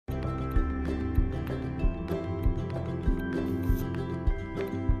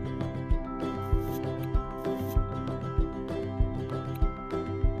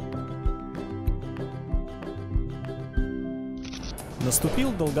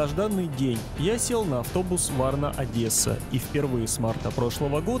Наступил долгожданный день. Я сел на автобус Варна-Одесса и впервые с марта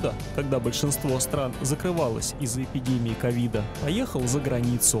прошлого года, когда большинство стран закрывалось из-за эпидемии ковида, поехал за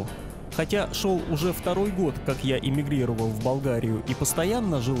границу. Хотя шел уже второй год, как я эмигрировал в Болгарию и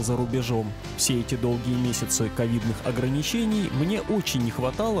постоянно жил за рубежом, все эти долгие месяцы ковидных ограничений мне очень не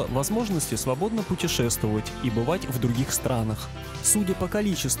хватало возможности свободно путешествовать и бывать в других странах. Судя по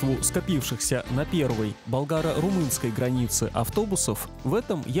количеству скопившихся на первой болгаро-румынской границе автобусов, в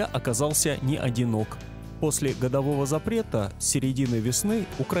этом я оказался не одинок. После годового запрета с середины весны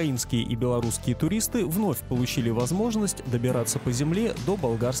украинские и белорусские туристы вновь получили возможность добираться по земле до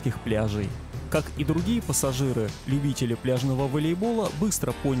болгарских пляжей. Как и другие пассажиры, любители пляжного волейбола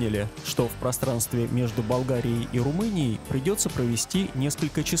быстро поняли, что в пространстве между Болгарией и Румынией придется провести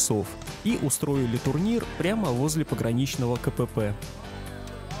несколько часов, и устроили турнир прямо возле пограничного КПП.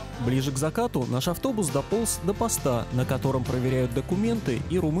 Ближе к закату наш автобус дополз до поста, на котором проверяют документы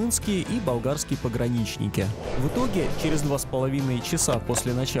и румынские, и болгарские пограничники. В итоге, через 2,5 часа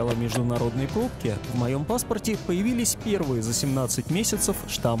после начала международной пробки в моем паспорте появились первые за 17 месяцев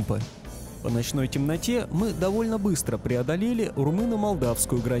штампы. По ночной темноте мы довольно быстро преодолели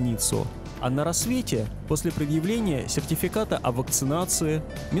румыно-молдавскую границу, а на рассвете, после предъявления сертификата о вакцинации,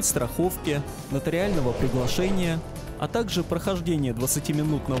 медстраховки, нотариального приглашения, а также прохождения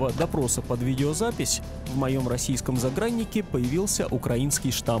 20-минутного допроса под видеозапись, в моем российском заграннике появился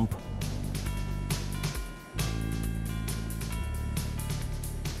украинский штамп.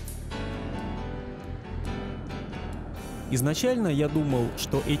 Изначально я думал,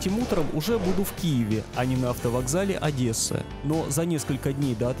 что этим утром уже буду в Киеве, а не на автовокзале Одессы. Но за несколько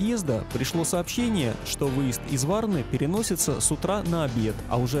дней до отъезда пришло сообщение, что выезд из Варны переносится с утра на обед,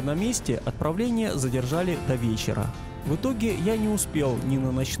 а уже на месте отправление задержали до вечера. В итоге я не успел ни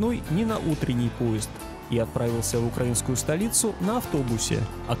на ночной, ни на утренний поезд и отправился в украинскую столицу на автобусе,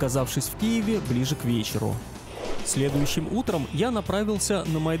 оказавшись в Киеве ближе к вечеру. Следующим утром я направился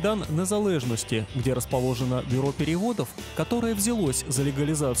на Майдан Nezalezhnosti, где расположено бюро переводов, которое взялось за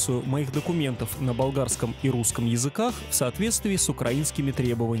легализацию моих документов на болгарском и русском языках в соответствии с украинскими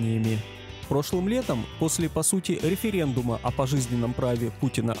требованиями. Прошлым летом, после, по сути, референдума о пожизненном праве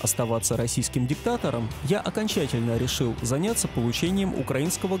Путина оставаться российским диктатором, я окончательно решил заняться получением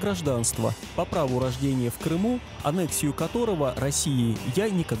украинского гражданства по праву рождения в Крыму, аннексию которого Россией я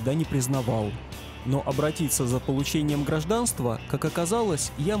никогда не признавал. Но обратиться за получением гражданства, как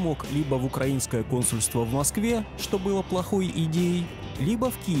оказалось, я мог либо в украинское консульство в Москве, что было плохой идеей,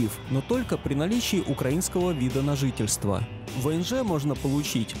 либо в Киев, но только при наличии украинского вида на жительство. ВНЖ можно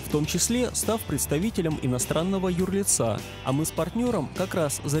получить, в том числе став представителем иностранного юрлица, а мы с партнером как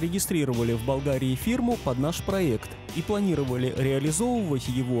раз зарегистрировали в Болгарии фирму под наш проект и планировали реализовывать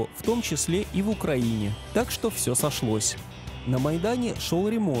его в том числе и в Украине, так что все сошлось. На Майдане шел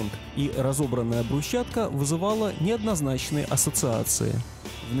ремонт, и разобранная брусчатка вызывала неоднозначные ассоциации.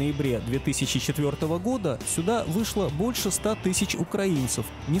 В ноябре 2004 года сюда вышло больше 100 тысяч украинцев,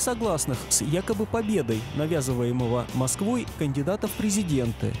 не согласных с якобы победой навязываемого Москвой кандидата в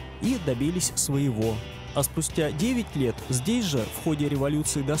президенты, и добились своего. А спустя 9 лет здесь же, в ходе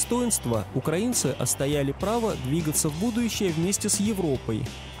революции достоинства, украинцы отстояли право двигаться в будущее вместе с Европой,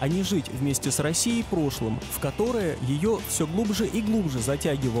 а не жить вместе с Россией прошлым, в которое ее все глубже и глубже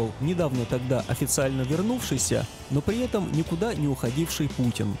затягивал недавно тогда официально вернувшийся, но при этом никуда не уходивший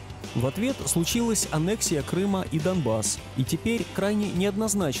Путин. В ответ случилась аннексия Крыма и Донбасс, и теперь крайне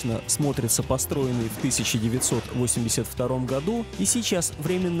неоднозначно смотрится построенный в 1982 году и сейчас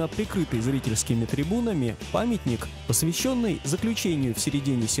временно прикрытый зрительскими трибунами памятник, посвященный заключению в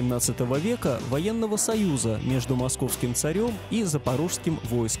середине 17 века военного союза между московским царем и запорожским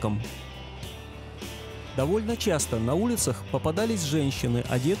войском. Довольно часто на улицах попадались женщины,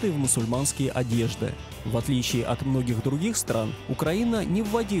 одетые в мусульманские одежды. В отличие от многих других стран, Украина не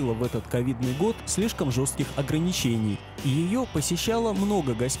вводила в этот ковидный год слишком жестких ограничений, и ее посещало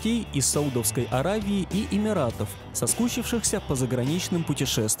много гостей из Саудовской Аравии и Эмиратов, соскучившихся по заграничным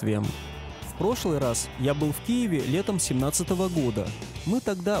путешествиям. В прошлый раз я был в Киеве летом 2017 года. Мы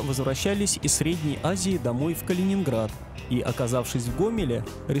тогда возвращались из Средней Азии домой в Калининград и, оказавшись в Гомеле,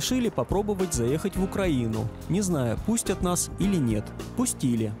 решили попробовать заехать в Украину, не зная, пустят нас или нет.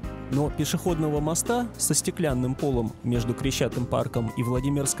 Пустили. Но пешеходного моста со стеклянным полом между Khreschaty парком и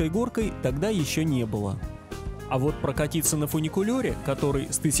Владимирской горкой тогда еще не было. А вот прокатиться на фуникулере, который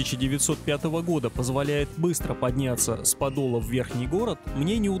с 1905 года позволяет быстро подняться с Подола в Верхний город,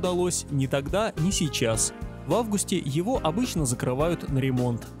 мне не удалось ни тогда, ни сейчас. В августе его обычно закрывают на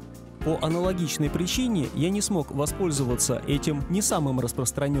ремонт. По аналогичной причине я не смог воспользоваться этим не самым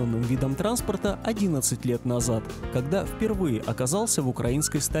распространенным видом транспорта 11 лет назад, когда впервые оказался в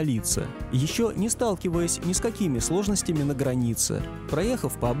украинской столице, еще не сталкиваясь ни с какими сложностями на границе,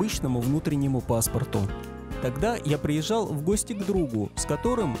 проехав по обычному внутреннему паспорту. Тогда я приезжал в гости к другу, с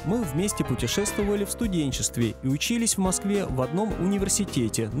которым мы вместе путешествовали в студенчестве и учились в Москве в одном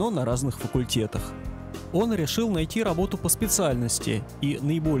университете, но на разных факультетах. Он решил найти работу по специальности, и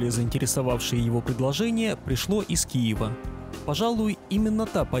наиболее заинтересовавшее его предложение пришло из Киева. Пожалуй, именно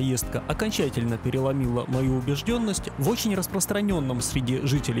та поездка окончательно переломила мою убежденность в очень распространенном среди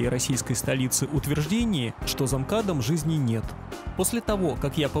жителей российской столицы утверждении, что за МКАДом жизни нет. После того,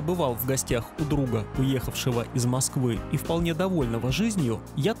 как я побывал в гостях у друга, уехавшего из Москвы и вполне довольного жизнью,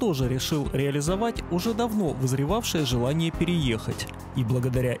 я тоже решил реализовать уже давно вызревавшее желание переехать. И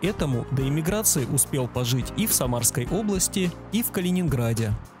благодаря этому до эмиграции успел пожить и в Самарской области, и в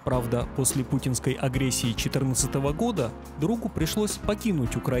Калининграде. Правда, после путинской агрессии 2014 года другу пришлось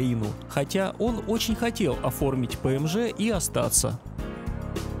покинуть Украину, хотя он очень хотел оформить ПМЖ и остаться.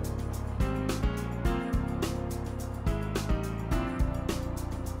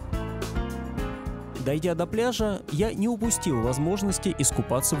 Дойдя до пляжа, я не упустил возможности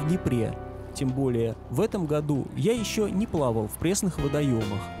искупаться в Днепре. Тем более, в этом году я еще не плавал в пресных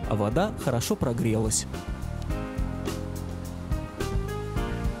водоемах, а вода хорошо прогрелась.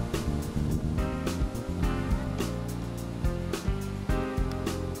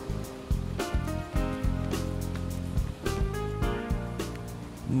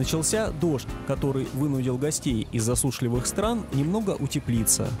 Начался дождь, который вынудил гостей из засушливых стран немного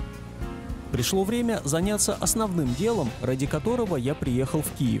утеплиться. Пришло время заняться основным делом, ради которого я приехал в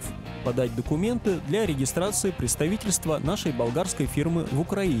Киев – подать документы для регистрации представительства нашей болгарской фирмы в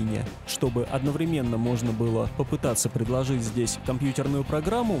Украине, чтобы одновременно можно было попытаться предложить здесь компьютерную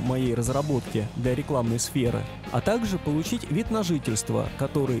программу моей разработки для рекламной сферы, а также получить вид на жительство,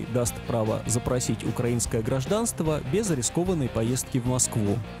 который даст право запросить украинское гражданство без рискованной поездки в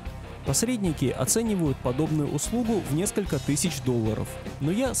Москву. Посредники оценивают подобную услугу в несколько тысяч $,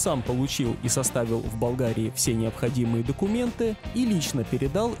 но я сам получил и составил в Болгарии все необходимые документы и лично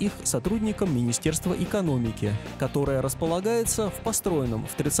передал их сотрудникам Министерства экономики, которое располагается в построенном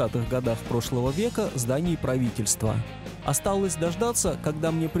в 30-х годах прошлого века здании правительства. Осталось дождаться,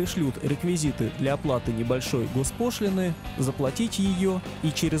 когда мне пришлют реквизиты для оплаты небольшой госпошлины, заплатить ее,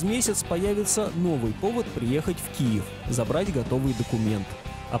 и через месяц появится новый повод приехать в Киев, забрать готовый документ.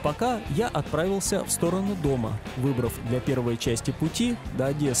 А пока я отправился в сторону дома, выбрав для первой части пути до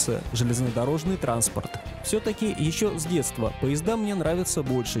Одессы железнодорожный транспорт. Все-таки еще с детства поезда мне нравятся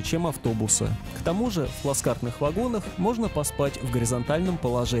больше, чем автобусы. К тому же в плацкартных вагонах можно поспать в горизонтальном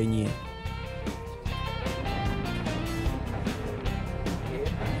положении.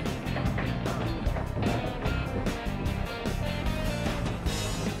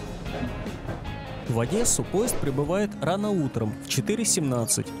 В Одессу поезд прибывает рано утром в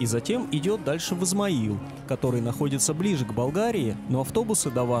 4:17 и затем идет дальше в Измаил, который находится ближе к Болгарии, но автобусы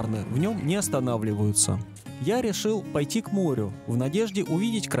до Варны в нем не останавливаются. Я решил пойти к морю в надежде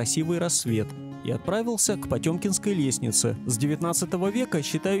увидеть красивый рассвет и отправился к Потемкинской лестнице, с 19 века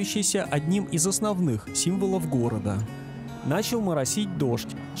считающейся одним из основных символов города. Начал моросить дождь.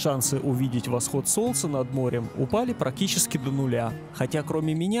 Шансы увидеть восход солнца над морем упали практически до нуля. Хотя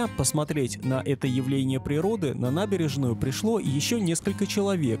кроме меня посмотреть на это явление природы на набережную пришло еще несколько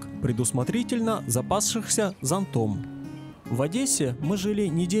человек, предусмотрительно запасшихся зонтом. В Одессе мы жили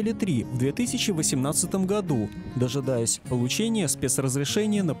недели 3 в 2018 году, дожидаясь получения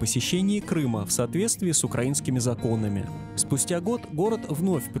спецразрешения на посещение Крыма в соответствии с украинскими законами. Спустя год город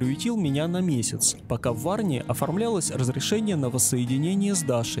вновь приютил меня на месяц, пока в Варне оформлялось разрешение на воссоединение с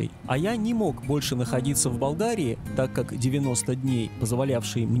Дашей, а я не мог больше находиться в Болгарии, так как 90 дней,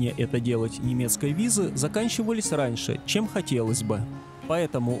 позволявшие мне это делать немецкой визы, заканчивались раньше, чем хотелось бы.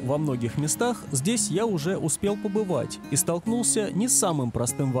 Поэтому во многих местах здесь я уже успел побывать и столкнулся не с самым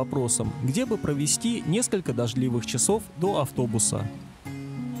простым вопросом, где бы провести несколько дождливых часов до автобуса.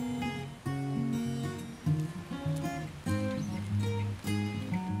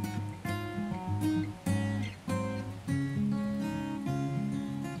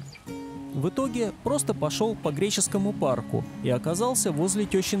 В итоге просто пошел по Греческому парку и оказался возле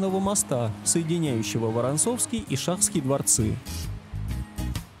Тещиного моста, соединяющего Воронцовский и Шахский дворцы.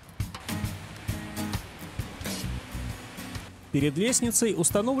 Перед лестницей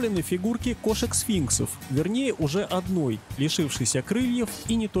установлены фигурки кошек-сфинксов, вернее уже одной, лишившейся крыльев,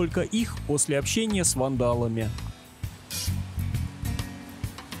 и не только их после общения с вандалами.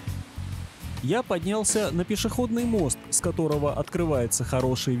 Я поднялся на пешеходный мост, с которого открывается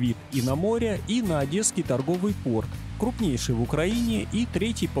хороший вид и на море, и на Одесский торговый порт, крупнейший в Украине и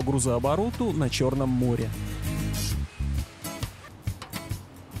третий по грузообороту на Черном море.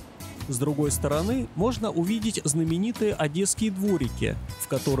 С другой стороны можно увидеть знаменитые одесские дворики, в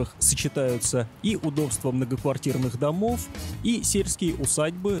которых сочетаются и удобства многоквартирных домов, и сельские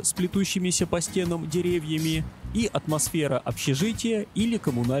усадьбы с плетущимися по стенам деревьями, и атмосфера общежития или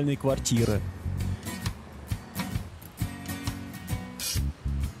коммунальной квартиры.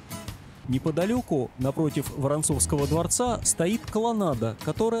 Неподалеку, напротив Воронцовского дворца, стоит колоннада,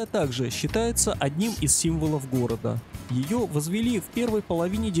 которая также считается одним из символов города. Ее возвели в первой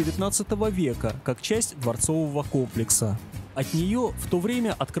половине XIX века как часть дворцового комплекса. От нее в то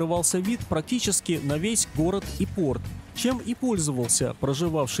время открывался вид практически на весь город и порт, чем и пользовался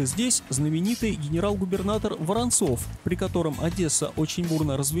проживавший здесь знаменитый генерал-губернатор Воронцов, при котором Одесса очень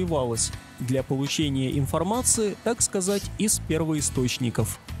бурно развивалась, для получения информации, так сказать, из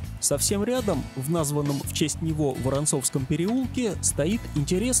первоисточников. Совсем рядом, в названном в честь него Воронцовском переулке, стоит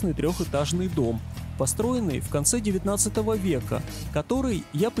интересный трехэтажный дом, построенный в конце XIX века, который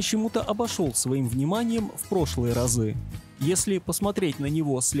я почему-то обошел своим вниманием в прошлые разы. Если посмотреть на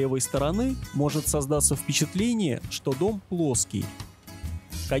него с левой стороны, может создаться впечатление, что дом плоский.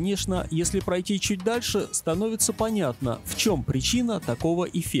 Конечно, если пройти чуть дальше, становится понятно, в чем причина такого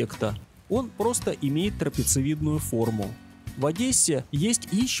эффекта. Он просто имеет трапециевидную форму. В Одессе есть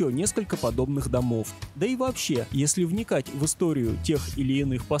еще несколько подобных домов. Да и вообще, если вникать в историю тех или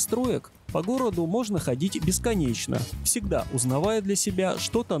иных построек, по городу можно ходить бесконечно, всегда узнавая для себя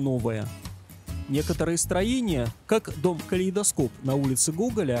что-то новое. Некоторые строения, как дом-калейдоскоп на улице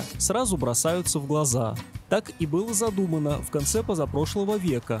Гоголя, сразу бросаются в глаза. Так и было задумано в конце позапрошлого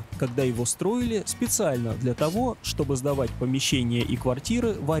века, когда его строили специально для того, чтобы сдавать помещения и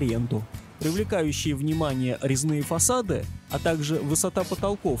квартиры в аренду. Привлекающие внимание резные фасады, а также высота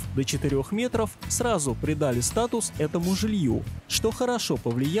потолков до 4 метров сразу придали статус этому жилью, что хорошо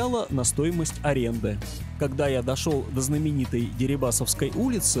повлияло на стоимость аренды. Когда я дошел до знаменитой Дерибасовской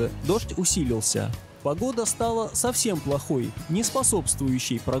улицы, дождь усилился. Погода стала совсем плохой, не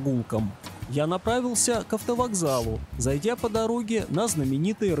способствующей прогулкам. Я направился к автовокзалу, зайдя по дороге на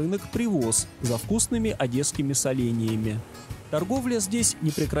знаменитый рынок «Привоз» за вкусными одесскими соленьями. Торговля здесь не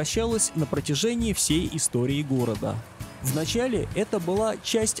прекращалась на протяжении всей истории города. Вначале это была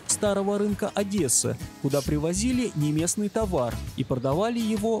часть старого рынка Одессы, куда привозили неместный товар и продавали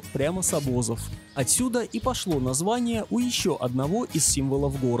его прямо с обозов. Отсюда и пошло название у еще одного из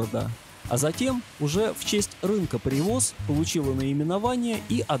символов города. А затем уже в честь рынка «Привоз» получила наименование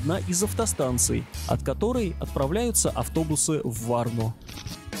и одна из автостанций, от которой отправляются автобусы в Варну.